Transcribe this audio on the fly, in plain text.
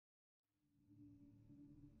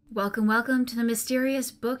Welcome, welcome to the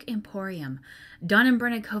mysterious Book Emporium. Donan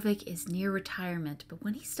Brnikovic is near retirement, but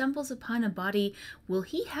when he stumbles upon a body, will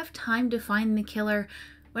he have time to find the killer?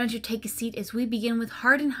 Why don't you take a seat as we begin with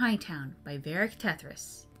Hard in Hightown by Var I.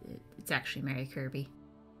 It's actually Mary Kirby.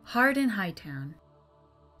 Hard in Hightown.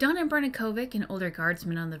 Donan Brnikovic, an older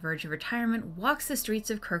guardsman on the verge of retirement, walks the streets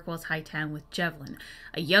of Kirkwall's Hightown with Jevlin,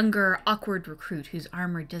 a younger, awkward recruit whose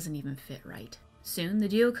armor doesn't even fit right. Soon, the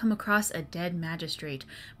duo come across a dead magistrate,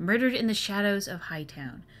 murdered in the shadows of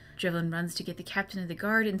Hightown. Jevlin runs to get the captain of the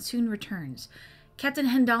guard and soon returns. Captain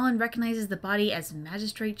Hendalen recognizes the body as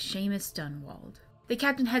Magistrate Seamus Dunwald. The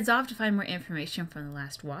captain heads off to find more information from the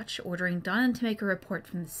last watch, ordering Donan to make a report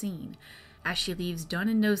from the scene. As she leaves,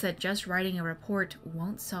 Donan knows that just writing a report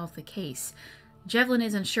won't solve the case. Jevlin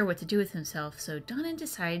is unsure what to do with himself, so Donan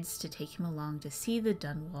decides to take him along to see the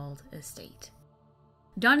Dunwald estate.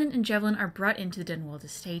 Donan and Jevlin are brought into the Dunwald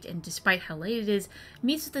estate and, despite how late it is,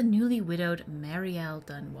 meets with the newly widowed Mary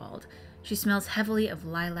Dunwald. She smells heavily of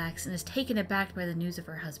lilacs and is taken aback by the news of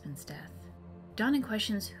her husband's death. Donan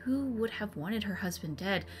questions who would have wanted her husband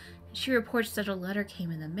dead, and she reports that a letter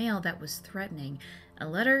came in the mail that was threatening, a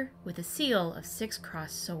letter with a seal of 6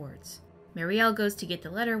 crossed swords. Mary goes to get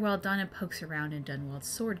the letter while Donan pokes around in Dunwald's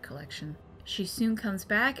sword collection. She soon comes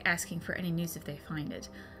back, asking for any news if they find it.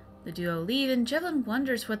 The duo leave, and Jevlin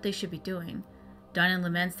wonders what they should be doing. Donan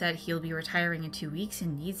laments that he'll be retiring in 2 weeks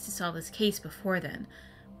and needs to solve his case before then.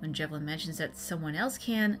 When Jevlin mentions that someone else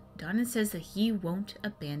can, Donan says that he won't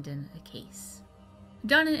abandon a case.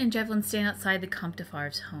 Donan and Jevlin stand outside the Comte de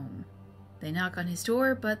Favre's home. They knock on his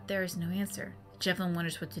door, but there is no answer. Jevlin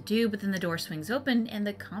wonders what to do, but then the door swings open and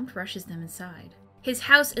the Comte rushes them inside. His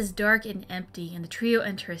house is dark and empty, and the trio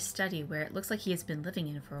enter his study, where it looks like he has been living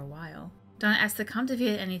in for a while. Donan asks the Comte if he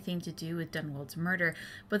had anything to do with Dunwald's murder,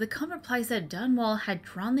 but the Comte replies that Dunwald had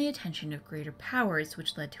drawn the attention of greater powers,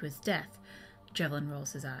 which led to his death. Jevlin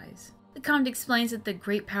rolls his eyes. The Comte explains that the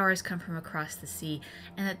great powers come from across the sea,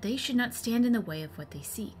 and that they should not stand in the way of what they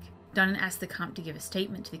seek. Donan asks the Comte to give a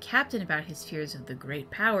statement to the captain about his fears of the great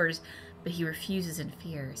powers, but he refuses in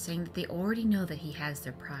fear, saying that they already know that he has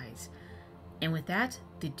their prize. And with that,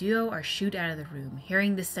 the duo are shooed out of the room,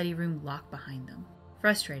 hearing the study room lock behind them.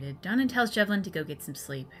 Frustrated, Donan tells Jevlin to go get some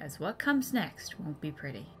sleep, as what comes next won't be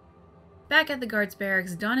pretty. Back at the guards'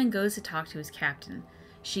 barracks, Donan goes to talk to his captain.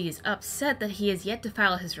 She is upset that he has yet to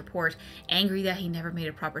file his report, angry that he never made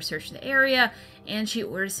a proper search of the area, and she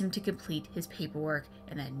orders him to complete his paperwork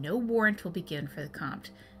and that no warrant will be given for the Comte,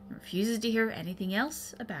 and refuses to hear anything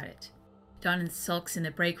else about it. Donan sulks in the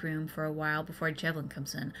break room for a while before Jevlin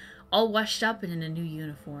comes in, all washed up and in a new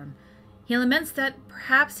uniform. He laments that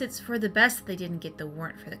perhaps it's for the best that they didn't get the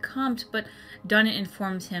warrant for the Comte, but Donan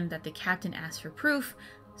informs him that the captain asked for proof,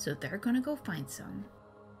 so they're gonna go find some.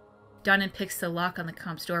 Donan picks the lock on the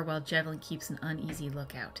Comte's door while Jevlin keeps an uneasy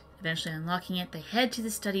lookout. Eventually unlocking it, they head to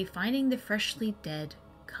the study, finding the freshly dead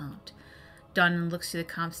Comte. Donan looks through the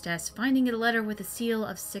Comte's desk, finding a letter with a seal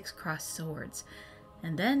of 6 crossed swords.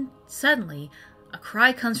 And then, suddenly, a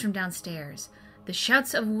cry comes from downstairs. The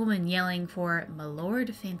shouts of a woman yelling for "My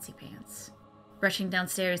Lord Fancy Pants." Rushing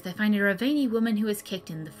downstairs, they find a Ravani woman who has kicked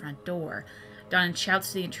in the front door. Donan shouts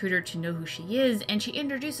to the intruder to know who she is, and she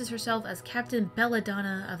introduces herself as Captain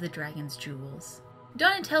Belladonna of the Dragon's Jewels.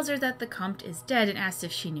 Donan tells her that the Comte is dead and asks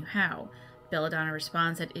if she knew how. Belladonna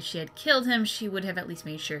responds that if she had killed him, she would have at least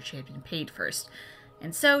made sure she had been paid first.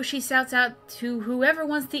 And so she shouts out to whoever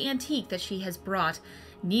wants the antique that she has brought,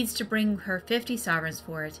 needs to bring her 50 sovereigns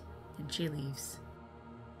for it, and she leaves.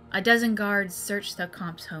 A dozen guards search the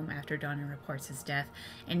Comte's home after Donan reports his death,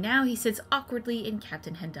 and now he sits awkwardly in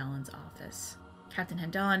Captain Hendalen's office. Captain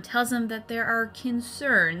Hendalen tells him that there are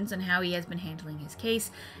concerns on how he has been handling his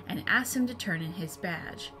case, and asks him to turn in his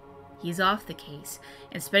badge. He's off the case,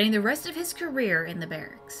 and spending the rest of his career in the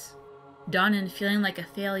barracks. Donan, feeling like a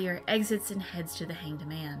failure, exits and heads to the Hanged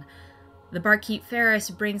Man. The barkeep Ferris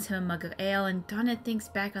brings him a mug of ale, and Donan thinks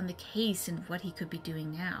back on the case and what he could be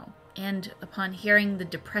doing now. And upon hearing the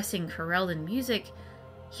depressing Ferelden music,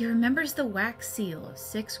 he remembers the wax seal of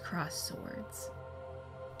 6 crossed swords.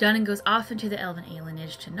 Donan goes off into the elven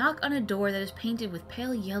alienage to knock on a door that is painted with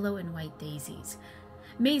pale yellow and white daisies.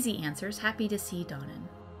 Maisie answers, happy to see Donan.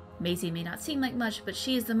 Maisie may not seem like much, but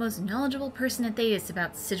she is the most knowledgeable person at Thedas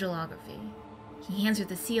about sigillography. He hands her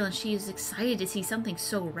the seal, and she is excited to see something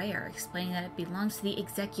so rare, explaining that it belongs to the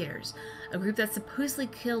Executors, a group that supposedly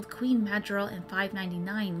killed Queen Madrigal in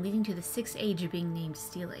 599, leading to the 6th Age being named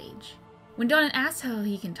Steel Age. When Donan asks how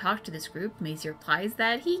he can talk to this group, Maisie replies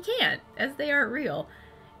that he can't, as they aren't real.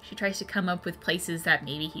 She tries to come up with places that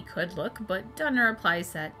maybe he could look, but Donan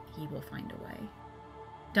replies that he will find a way.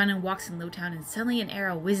 Donnan walks in Lowtown and suddenly an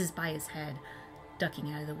arrow whizzes by his head.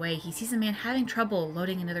 Ducking out of the way, he sees a man having trouble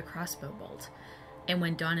loading another crossbow bolt, and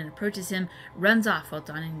when Donnan approaches him, runs off while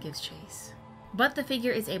Donnan gives chase. But the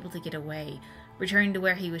figure is able to get away. Returning to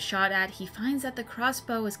where he was shot at, he finds that the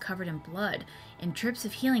crossbow is covered in blood, and drips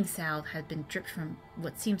of healing salve had been dripped from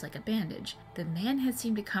what seems like a bandage. The man had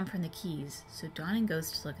seemed to come from the Keys, so Donnan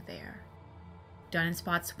goes to look there. Donnan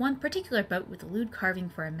spots one particular boat with a lewd carving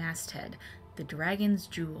for a masthead, the Dragon's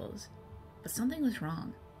Jewels. But something was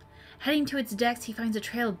wrong. Heading to its decks, he finds a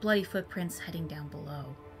trail of bloody footprints heading down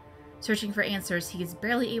below. Searching for answers, he is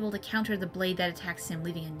barely able to counter the blade that attacks him,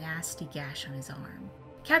 leaving a nasty gash on his arm.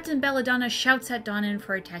 Captain Belladonna shouts at Donnan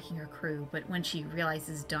for attacking her crew, but when she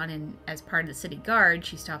realizes Donnan as part of the city guard,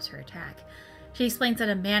 she stops her attack. She explains that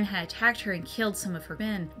a man had attacked her and killed some of her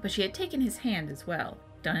men, but she had taken his hand as well.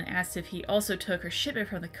 Donnan asks if he also took her shipment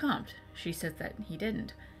from the Comte. She says that he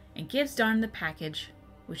didn't, and gives Donnan the package,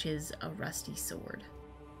 which is a rusty sword.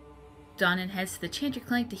 Donnan heads to the Chantry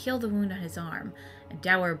Clinic to heal the wound on his arm. A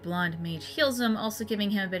dour blonde mage heals him, also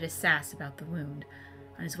giving him a bit of sass about the wound.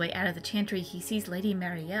 On his way out of the Chantry, he sees Lady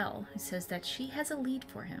Marielle, who says that she has a lead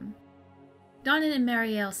for him. Donnan and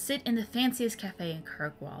Marielle sit in the fanciest cafe in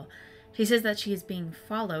Kirkwall. She says that she is being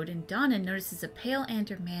followed, and Donnan notices a pale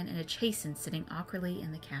Ander man and a chasen sitting awkwardly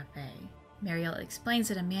in the cafe. Marielle explains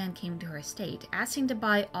that a man came to her estate, asking to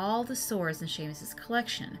buy all the swords in Seamus's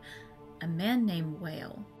collection, a man named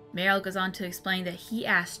Whale. Marielle goes on to explain that he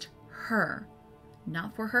asked her,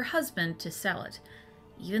 not for her husband, to sell it.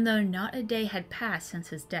 Even though not a day had passed since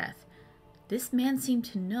his death, this man seemed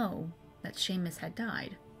to know that Seamus had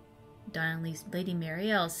died. Donnan leaves Lady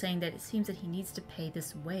Marielle, saying that it seems that he needs to pay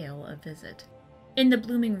this Whale a visit. In the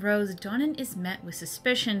Blooming Rose, Donnan is met with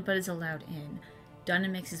suspicion but is allowed in.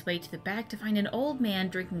 Donnan makes his way to the back to find an old man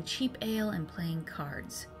drinking cheap ale and playing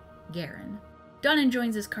cards. Garen. Donnan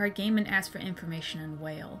joins his card game and asks for information on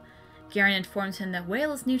Whale. Garen informs him that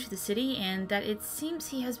Whale is new to the city and that it seems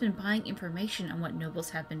he has been buying information on what nobles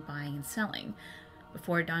have been buying and selling.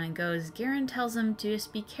 Before Donnan goes, Garen tells him to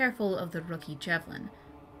just be careful of the rookie Javelin.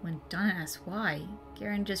 When Donnan asks why,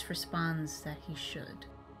 Garen just responds that he should.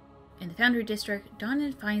 In the Foundry District,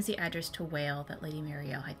 Donnan finds the address to Whale that Lady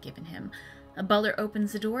Marielle had given him. A butler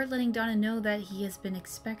opens the door, letting Donnan know that he has been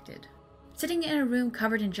expected. Sitting in a room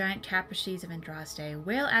covered in giant tapestries of Andraste,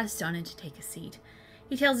 Whale asks Donnan to take a seat.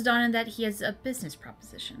 He tells Donnan that he has a business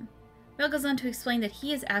proposition. Whale goes on to explain that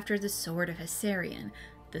he is after the Sword of Hessarian,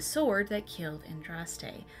 the sword that killed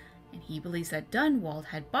Andraste, and he believes that Dunwald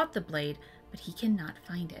had bought the blade, but he cannot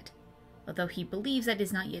find it, although he believes that it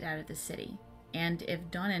is not yet out of the city, and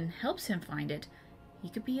if Donnan helps him find it, he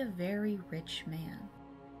could be a very rich man.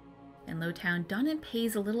 In Lowtown, Donnan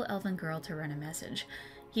pays a little elven girl to run a message.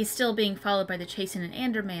 He is still being followed by the Chasen and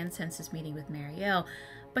Anderman since his meeting with Marielle,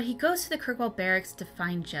 but he goes to the Kirkwall barracks to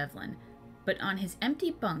find Javelin. But on his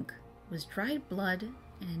empty bunk was dried blood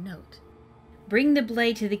and a note. "Bring the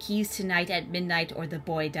blade to the Keys tonight at midnight or the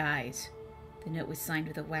boy dies." The note was signed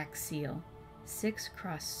with a wax seal. 6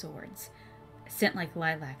 crossed swords. A scent like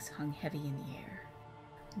lilacs hung heavy in the air.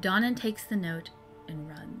 Donnan takes the note and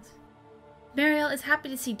runs. Marielle is happy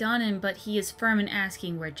to see Donnan, but he is firm in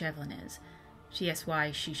asking where Javelin is. She asks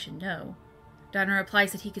why she should know. Donnan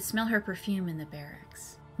replies that he could smell her perfume in the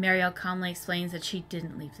barracks. Marielle calmly explains that she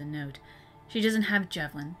didn't leave the note. She doesn't have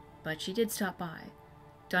Javelin, but she did stop by.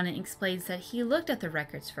 Donnan explains that he looked at the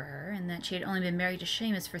records for her and that she had only been married to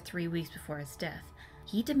Seamus for 3 weeks before his death.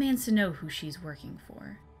 He demands to know who she's working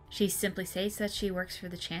for. She simply states that she works for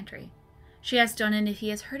the Chantry. She asks Donnan if he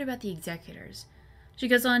has heard about the executors. She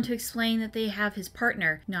goes on to explain that they have his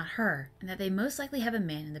partner, not her, and that they most likely have a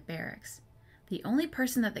man in the barracks. The only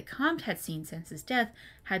person that the Comte had seen since his death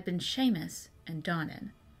had been Seamus and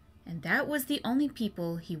Donnan, and that was the only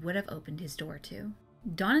people he would have opened his door to.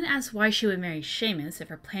 Donnan asks why she would marry Seamus if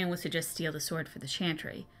her plan was to just steal the sword for the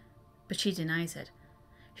Chantry, but she denies it.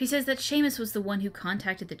 She says that Seamus was the one who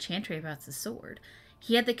contacted the Chantry about the sword.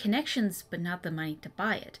 He had the connections, but not the money to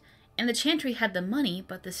buy it, and the Chantry had the money,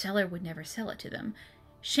 but the seller would never sell it to them.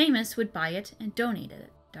 Seamus would buy it and donate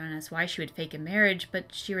it. Donnan asks why she would fake a marriage,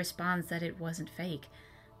 but she responds that it wasn't fake.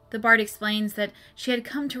 The bard explains that she had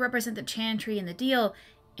come to represent the Chantry in the deal,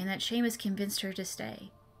 and that Seamus convinced her to stay.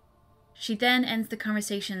 She then ends the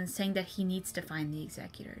conversation saying that he needs to find the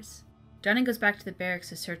executors. Donnan goes back to the barracks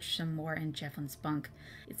to search some more in Javelin's bunk.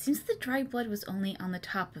 It seems that the dried blood was only on the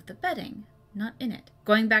top of the bedding, not in it.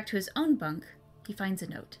 Going back to his own bunk, he finds a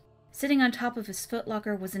note. Sitting on top of his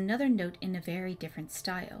footlocker was another note in a very different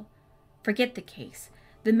style. "Forget the case.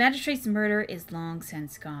 The magistrate's murder is long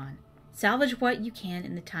since gone. Salvage what you can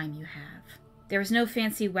in the time you have." There was no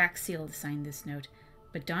fancy wax seal to sign this note,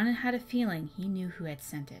 But Donnan had a feeling he knew who had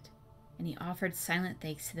sent it, and he offered silent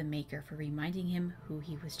thanks to the Maker for reminding him who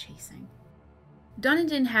he was chasing. Donnan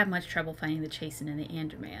didn't have much trouble finding the Chasen and the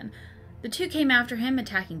Anderman. The two came after him,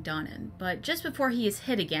 attacking Donnan, but just before he is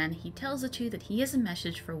hit again, he tells the two that he has a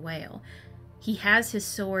message for Whale. He has his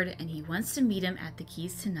sword, and he wants to meet him at the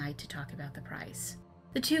Keys tonight to talk about the price.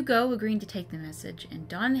 The two go, agreeing to take the message, and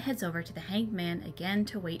Donnan heads over to the Hanged Man again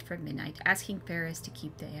to wait for midnight, asking Ferris to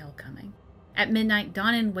keep the ale coming. At midnight,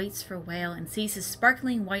 Donnan waits for Whale and sees his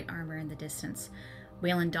sparkling white armor in the distance.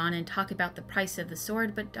 Whale and Donnan talk about the price of the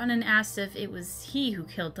sword, but Donnan asks if it was he who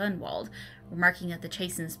killed Dunwald, remarking that the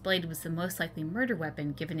Chasen's blade was the most likely murder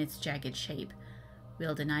weapon given its jagged shape.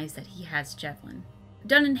 Whale denies that he has javelin.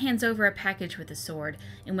 Donnan hands over a package with the sword,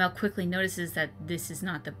 and Whale quickly notices that this is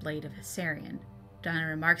not the blade of Hessarian. Donnan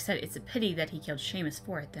remarks that it's a pity that he killed Seamus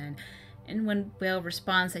for it then, and when Whale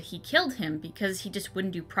responds that he killed him because he just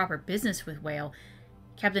wouldn't do proper business with Whale,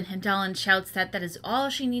 Captain Hendallen shouts that that is all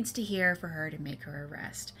she needs to hear for her to make her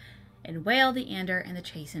arrest, and Whale, the Ander, and the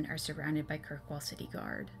Chasen are surrounded by Kirkwall City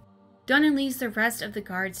Guard. Donnan leaves the rest of the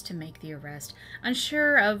guards to make the arrest,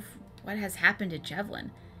 unsure of what has happened to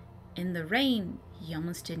Javelin. In the rain, he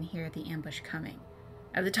almost didn't hear the ambush coming.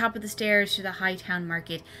 At the top of the stairs to the Hightown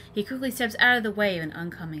market, he quickly steps out of the way of an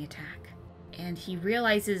oncoming attack, and he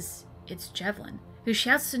realizes it's Javelin, who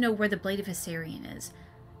shouts to know where the blade of Hessarian is.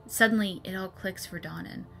 Suddenly, it all clicks for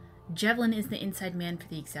Donnan. Javelin is the inside man for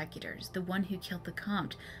the Executors, the one who killed the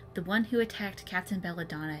Comte, the one who attacked Captain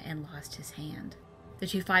Belladonna and lost his hand. The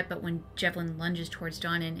two fight, but when Javelin lunges towards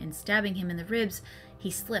Donnan and stabbing him in the ribs,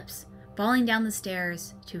 he slips, falling down the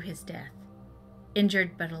stairs to his death.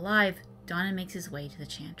 Injured but alive, Donnan makes his way to the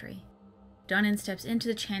chantry. Donnan steps into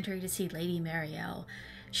the chantry to see Lady Marielle.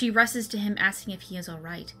 She rushes to him asking if he is all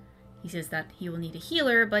right. He says that he will need a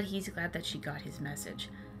healer, but he's glad that she got his message.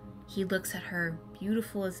 He looks at her,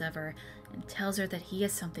 beautiful as ever, and tells her that he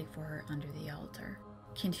has something for her under the altar.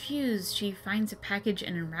 Confused, she finds a package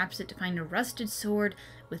and unwraps it to find a rusted sword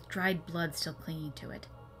with dried blood still clinging to it.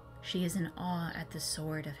 She is in awe at the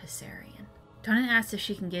sword of Hessarian. Donnan asks if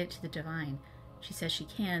she can get it to the Divine. She says she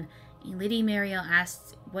can, and Lady Marielle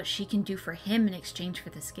asks what she can do for him in exchange for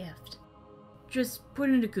this gift. Just put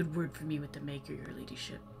in a good word for me with the Maker, your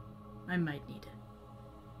ladyship. I might need it.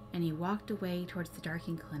 And he walked away towards the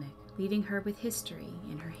Darking Clinic, leaving her with history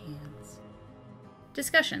in her hands.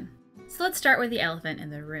 Discussion. So let's start with the elephant in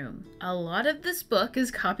the room. A lot of this book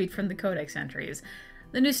is copied from the Codex entries.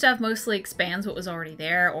 The new stuff mostly expands what was already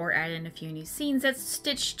there, or add in a few new scenes that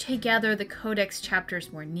stitch together the Codex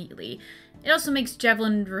chapters more neatly. It also makes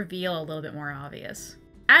Javelin reveal a little bit more obvious.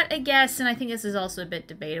 At a guess, and I think this is also a bit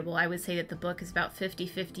debatable, I would say that the book is about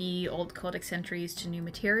 50-50 old Codex entries to new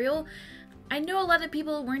material. I know a lot of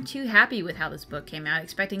people weren't too happy with how this book came out,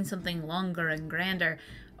 expecting something longer and grander,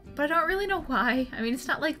 but I don't really know why. I mean, it's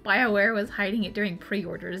not like BioWare was hiding it during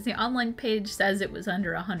pre-orders. The online page says it was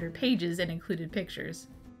under 100 pages and included pictures.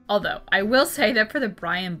 Although, I will say that for the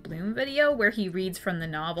Brian Bloom video, where he reads from the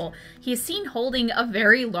novel, he is seen holding a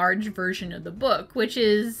very large version of the book, which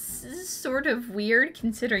is sort of weird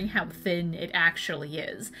considering how thin it actually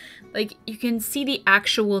is. Like, you can see the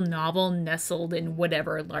actual novel nestled in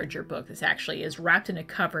whatever larger book this actually is, wrapped in a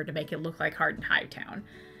cover to make it look like Hard in Hightown.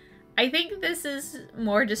 I think this is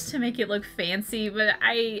more just to make it look fancy, but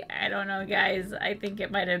I don't know, guys. I think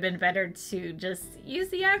it might have been better to just use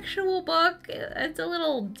the actual book. It's a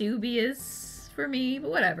little dubious for me, but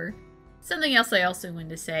whatever. Something else I also wanted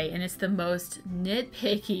to say, and it's the most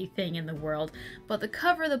nitpicky thing in the world, but the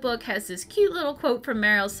cover of the book has this cute little quote from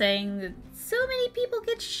Meryl saying that so many people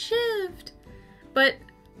get shivved. But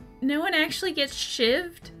no one actually gets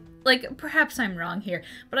shivved? Like, perhaps I'm wrong here,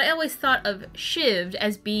 but I always thought of shivved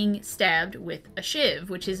as being stabbed with a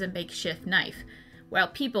shiv, which is a makeshift knife. While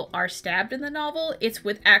people are stabbed in the novel, it's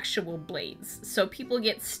with actual blades. So people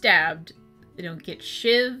get stabbed, they don't get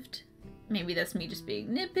shivved. Maybe that's me just being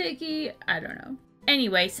nitpicky, I don't know.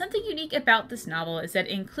 Anyway, something unique about this novel is that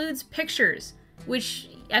it includes pictures, which,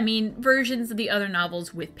 I mean, versions of the other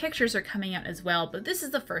novels with pictures are coming out as well, but this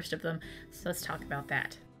is the first of them, so let's talk about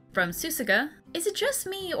that. From Susiga, is it just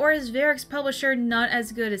me, or is Varric's publisher not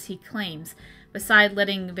as good as he claims? Beside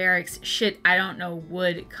letting Varric's shit I don't know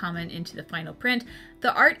wood comment into the final print,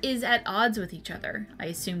 the art is at odds with each other, I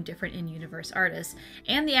assume different in-universe artists,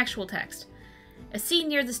 and the actual text. A scene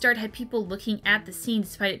near the start had people looking at the scene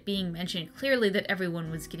despite it being mentioned clearly that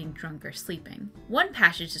everyone was getting drunk or sleeping. One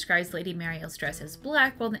passage describes Lady Marielle's dress as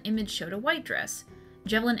black while the image showed a white dress.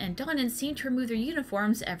 Javelin and Donnan seem to remove their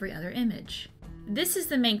uniforms every other image. This is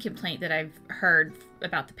the main complaint that I've heard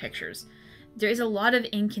about the pictures. There is a lot of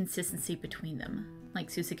inconsistency between them. Like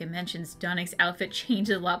Susuka mentions, Donnick's outfit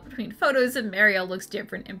changes a lot between photos, and Mariel looks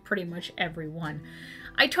different in pretty much every one.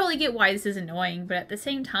 I totally get why this is annoying, but at the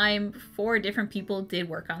same time, 4 different people did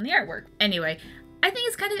work on the artwork. Anyway, I think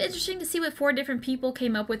it's kind of interesting to see what 4 different people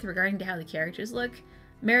came up with regarding to how the characters look.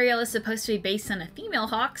 Mariel is supposed to be based on a female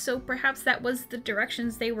hawk, so perhaps that was the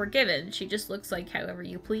directions they were given. She just looks like however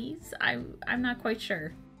you please. I'm not quite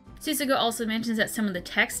sure. Susuka also mentions that some of the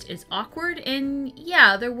text is awkward, and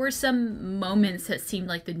yeah, there were some moments that seemed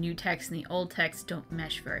like the new text and the old text don't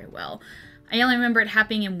mesh very well. I only remember it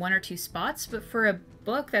happening in 1 or 2 spots, but for a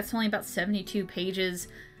book that's only about 72 pages,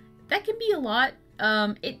 that can be a lot.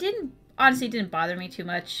 It honestly didn't bother me too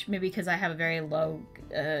much, maybe because I have a very low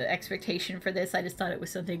expectation for this. I just thought it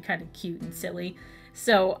was something kind of cute and silly,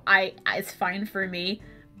 so it's fine for me,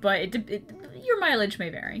 but your mileage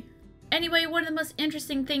may vary. Anyway, one of the most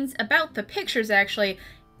interesting things about the pictures, actually,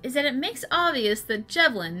 is that it makes obvious that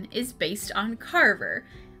Jevlin is based on Carver,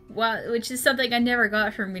 which is something I never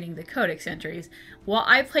got from reading the Codex entries. While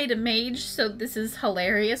I played a mage, so this is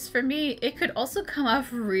hilarious for me, it could also come off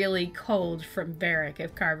really cold from Varric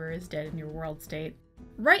if Carver is dead in your world state.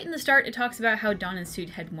 Right in the start, it talks about how Donna's suit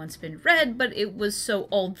had once been red, but it was so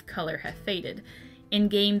old the color had faded.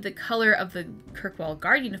 In-game, the color of the Kirkwall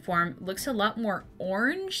Guard uniform looks a lot more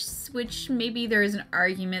orange, which maybe there is an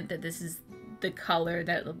argument that this is the color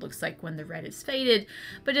that it looks like when the red is faded,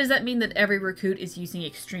 but does that mean that every recruit is using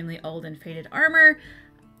extremely old and faded armor?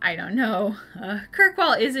 I don't know.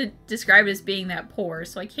 Kirkwall isn't described as being that poor,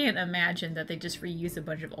 so I can't imagine that they just reuse a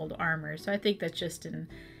bunch of old armor, so I think that's just an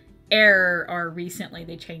error, or recently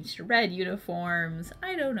they changed to red uniforms.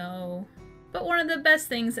 I don't know. But one of the best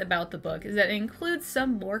things about the book is that it includes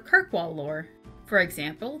some more Kirkwall lore. For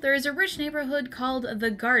example, there is a rich neighborhood called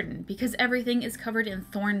The Garden because everything is covered in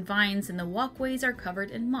thorn vines and the walkways are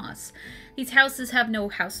covered in moss. These houses have no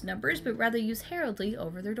house numbers but rather use heraldry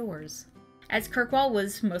over their doors. As Kirkwall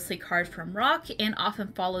was mostly carved from rock and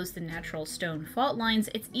often follows the natural stone fault lines,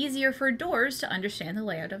 it's easier for doors to understand the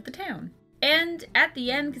layout of the town. And at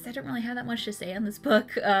the end, because I don't really have that much to say on this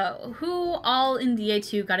book, who all in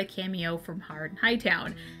DA2 got a cameo from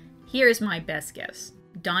Hightown? Here's my best guess.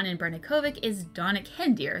 Don in Brenikovic is Donnick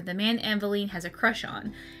Hendir, the man Eveline has a crush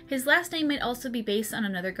on. His last name might also be based on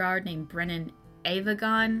another guard named Brennan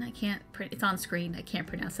Avagon. It's on screen, I can't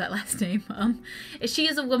pronounce that last name. She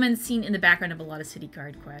is a woman seen in the background of a lot of city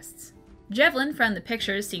guard quests. Jevlin from the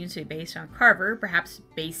pictures seems to be based on Carver, perhaps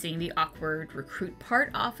basing the awkward recruit part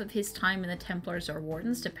off of his time in the Templars or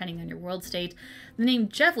Wardens, depending on your world state. The name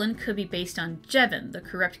Jevlin could be based on Jevin, the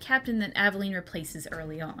corrupt captain that Aveline replaces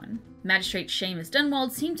early on. Magistrate Seamus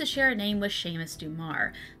Dunwald seemed to share a name with Seamus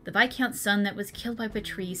Dumar, the Viscount's son that was killed by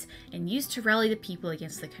Patrice and used to rally the people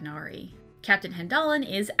against the Canary. Captain Hendalin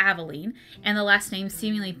is Aveline, and the last name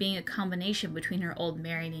seemingly being a combination between her old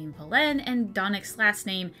married name Valen and Donnick's last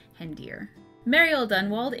name Hendir. Mariel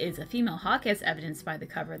Dunwald is a female hawk as evidenced by the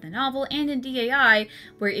cover of the novel, and in DAI,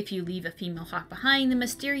 where if you leave a female hawk behind, the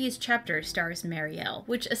mysterious chapter stars Mariel,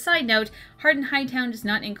 which, a side note, Hightown does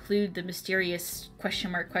not include the mysterious question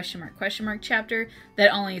mark chapter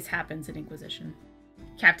that only happens in Inquisition.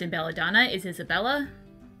 Captain Belladonna is Isabella.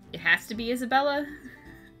 It has to be Isabella.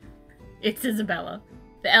 It's Isabella.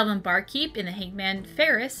 The elven barkeep in the Hangman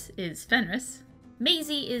Ferris is Fenris.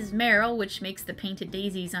 Maisie is Meryl, which makes the painted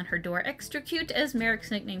daisies on her door extra cute, as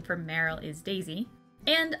Merrick's nickname for Meryl is Daisy.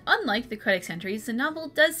 And unlike the Codex entries, the novel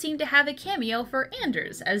does seem to have a cameo for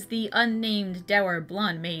Anders, as the unnamed dour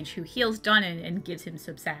blonde mage who heals Donnan and gives him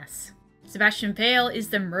some sass. Sebastian Vale is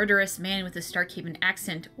the murderous man with the Starkhaven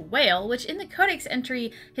accent, Whale, which in the Codex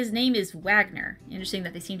entry, his name is Wagner. Interesting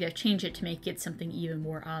that they seem to have changed it to make it something even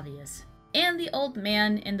more obvious. And the old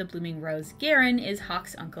man in the Blooming Rose, Garen, is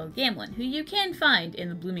Hawk's uncle Gamlin, who you can find in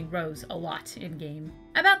the Blooming Rose a lot in-game.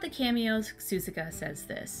 About the cameos, Susuka says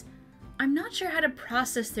this: I'm not sure how to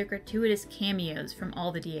process their gratuitous cameos from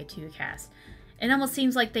all the DA2 cast. It almost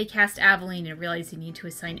seems like they cast Aveline and realize they need to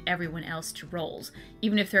assign everyone else to roles,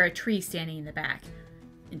 even if there are trees standing in the back.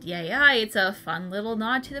 In DAI, it's a fun little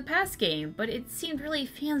nod to the past game, but it seemed really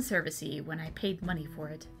fanservice-y when I paid money for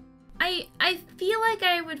it. I feel like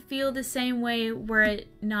I would feel the same way were it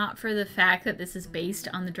not for the fact that this is based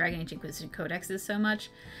on the Dragon Age Inquisition codexes so much.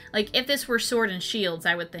 Like, if this were Sword and Shields,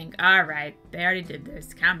 I would think, alright, they already did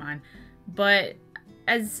this, come on. But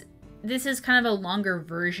as this is kind of a longer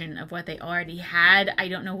version of what they already had, I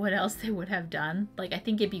don't know what else they would have done. Like, I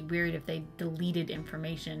think it'd be weird if they deleted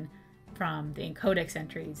information from the Codex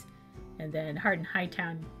entries, and then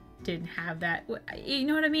Hightown didn't have that. You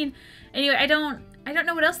know what I mean? Anyway, I don't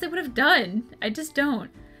know what else they would have done. I just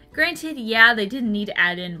don't. Granted, yeah, they didn't need to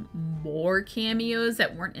add in more cameos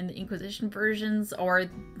that weren't in the Inquisition versions, or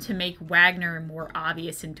to make Wagner more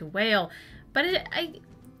obvious into Whale, but it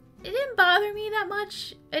didn't bother me that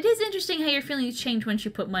much. It is interesting how your feelings change once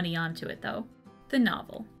you put money onto it, though. The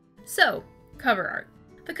novel. So, cover art.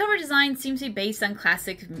 The cover design seems to be based on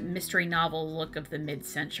classic mystery novel look of the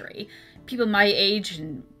mid-century. People my age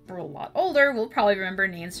and a lot older will probably remember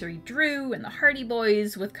Nancy Drew and the Hardy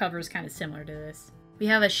Boys with covers kind of similar to this. We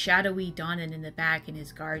have a shadowy Donnan in the back in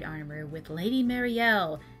his guard armor with Lady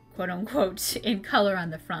Marielle, quote-unquote, in color on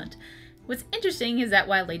the front. What's interesting is that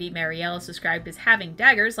while Lady Marielle is described as having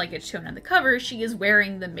daggers like it's shown on the cover, she is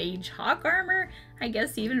wearing the Mage Hawk armor. I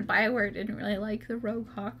guess even BioWare didn't really like the Rogue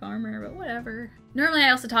Hawk armor, but whatever. Normally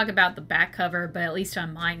I also talk about the back cover, but at least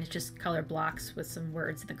on mine it's just color blocks with some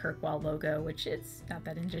words in the Kirkwall logo, which is not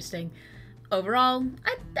that interesting. Overall,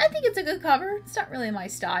 I think it's a good cover. It's not really my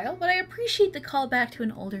style, but I appreciate the callback to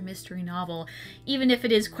an older mystery novel, even if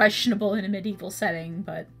it is questionable in a medieval setting,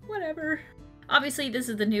 but whatever. Obviously, this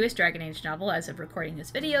is the newest Dragon Age novel as of recording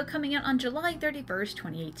this video, coming out on July 31st,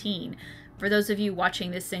 2018. For those of you watching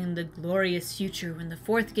this in the glorious future when the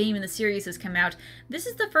 4th game in the series has come out, this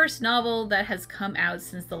is the first novel that has come out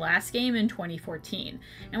since the last game in 2014.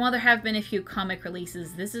 And while there have been a few comic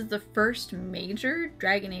releases, this is the first major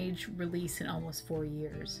Dragon Age release in almost 4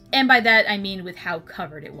 years. And by that, I mean with how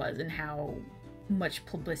covered it was and how much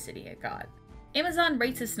publicity it got. Amazon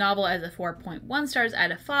rates this novel as a 4.1 stars out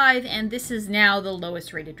of 5, and this is now the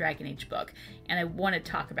lowest rated Dragon Age book, and I want to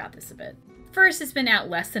talk about this a bit. First, it's been out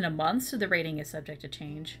less than a month, so the rating is subject to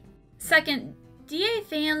change. Second, DA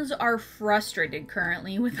fans are frustrated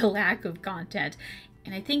currently with the lack of content,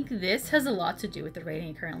 and I think this has a lot to do with the rating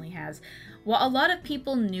it currently has. While a lot of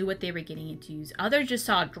people knew what they were getting into, others just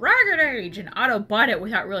saw Dragon Age and auto-bought it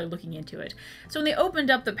without really looking into it. So when they opened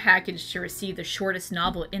up the package to receive the shortest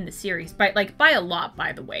novel in the series, by a lot,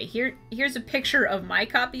 by the way. Here's a picture of my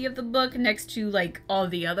copy of the book next to, all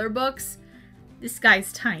the other books. This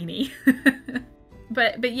guy's tiny.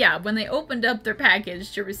 But yeah, when they opened up their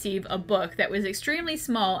package to receive a book that was extremely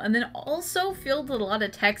small and then also filled with a lot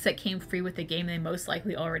of text that came free with the game they most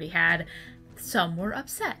likely already had, some were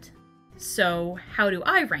upset. So how do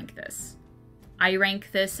I rank this? I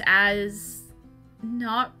rank this as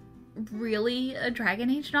not really a Dragon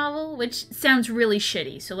Age novel, which sounds really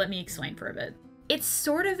shitty, so let me explain for a bit. It's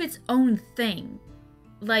sort of its own thing.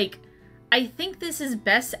 I think this is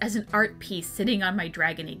best as an art piece sitting on my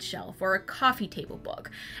Dragon Age shelf, or a coffee table book,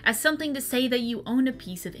 as something to say that you own a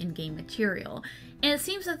piece of in-game material. And it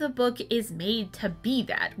seems that the book is made to be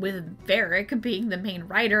that, with Varric being the main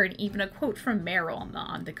writer and even a quote from Meryl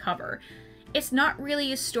on the cover. It's not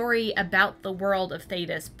really a story about the world of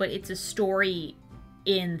Thedas, but it's a story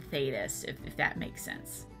in Thedas, if that makes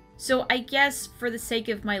sense. So I guess for the sake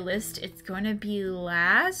of my list, it's going to be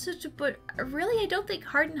last, but really I don't think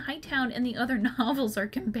Hard and Hightown and the other novels are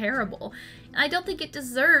comparable. And I don't think it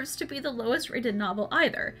deserves to be the lowest rated novel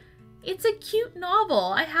either. It's a cute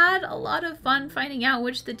novel. I had a lot of fun finding out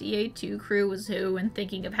which the DA2 crew was who and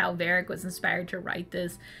thinking of how Varric was inspired to write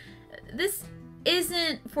this. This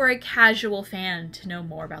isn't for a casual fan to know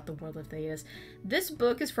more about the world of Thedas. This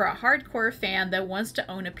book is for a hardcore fan that wants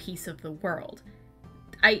to own a piece of the world.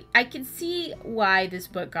 I can see why this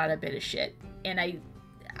book got a bit of shit, and I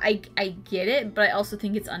get it, but I also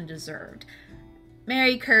think it's undeserved.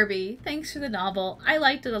 Mary Kirby, thanks for the novel. I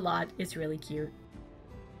liked it a lot. It's really cute.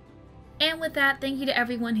 And with that, thank you to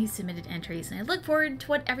everyone who submitted entries, and I look forward to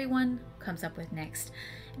what everyone comes up with next.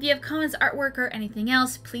 If you have comments, artwork, or anything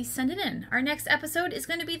else, please send it in. Our next episode is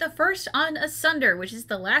going to be the first on Asunder, which is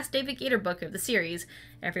the last David Gator book of the series.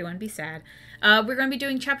 Everyone be sad. We're going to be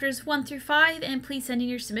doing chapters 1 through 5, and please send in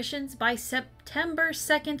your submissions by September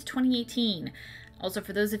 2nd, 2018. Also,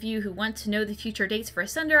 for those of you who want to know the future dates for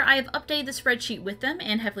Asunder, I have updated the spreadsheet with them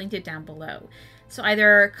and have linked it down below. So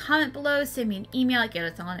either comment below, send me an email at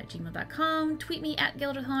gildathon@gmail.com, tweet me at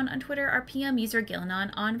gildathon on Twitter, or PM user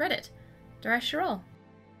Gillanon on Reddit. Darash Sherrill.